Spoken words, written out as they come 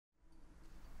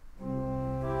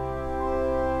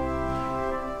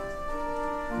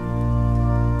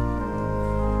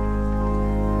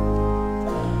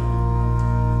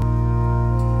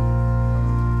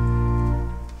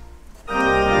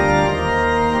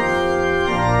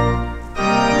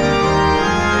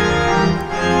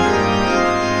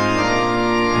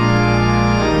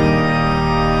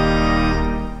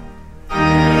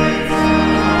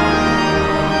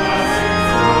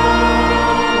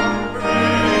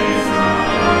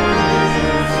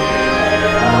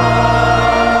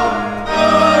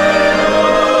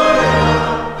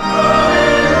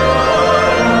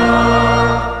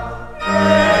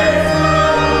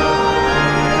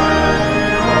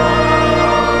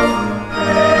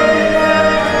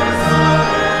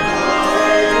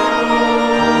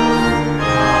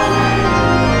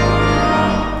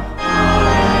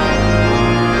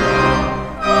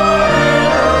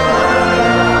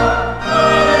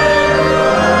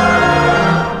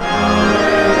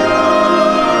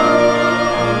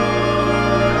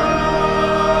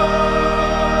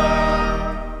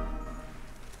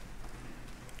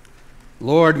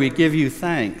Lord, we give you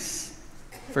thanks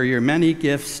for your many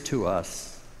gifts to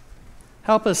us.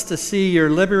 Help us to see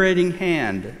your liberating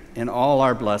hand in all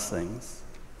our blessings.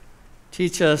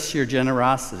 Teach us your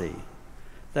generosity,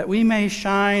 that we may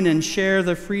shine and share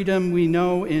the freedom we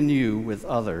know in you with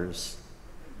others.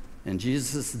 In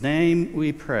Jesus' name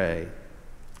we pray.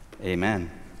 Amen.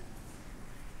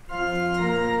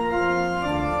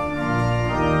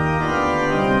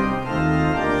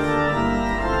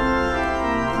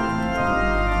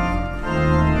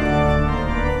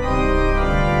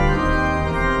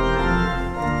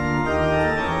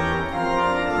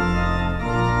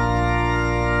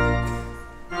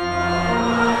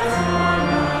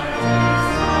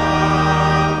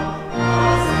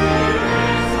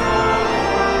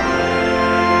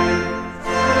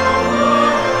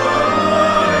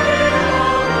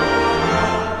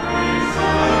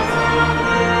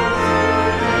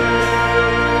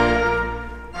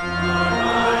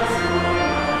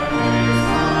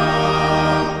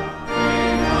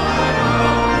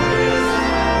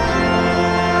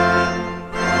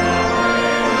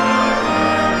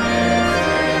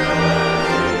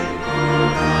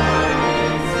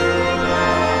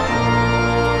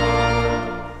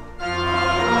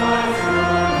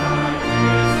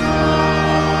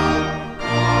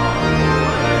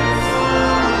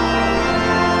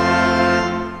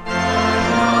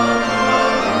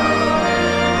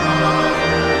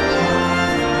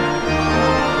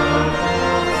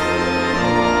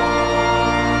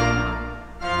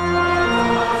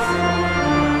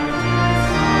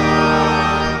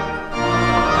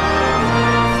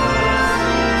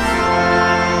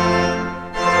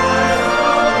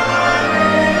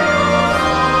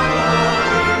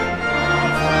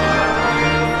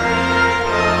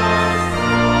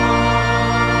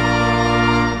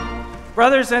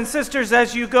 Brothers and sisters,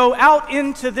 as you go out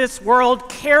into this world,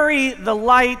 carry the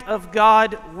light of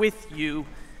God with you.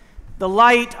 The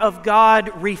light of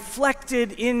God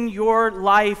reflected in your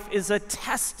life is a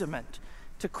testament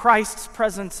to Christ's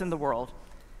presence in the world.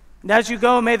 And as you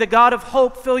go, may the God of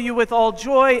hope fill you with all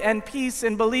joy and peace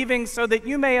in believing, so that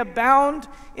you may abound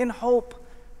in hope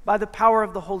by the power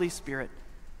of the Holy Spirit.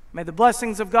 May the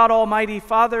blessings of God Almighty,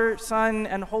 Father, Son,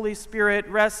 and Holy Spirit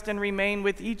rest and remain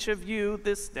with each of you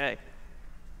this day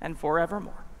and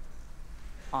forevermore.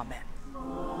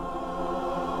 Amen.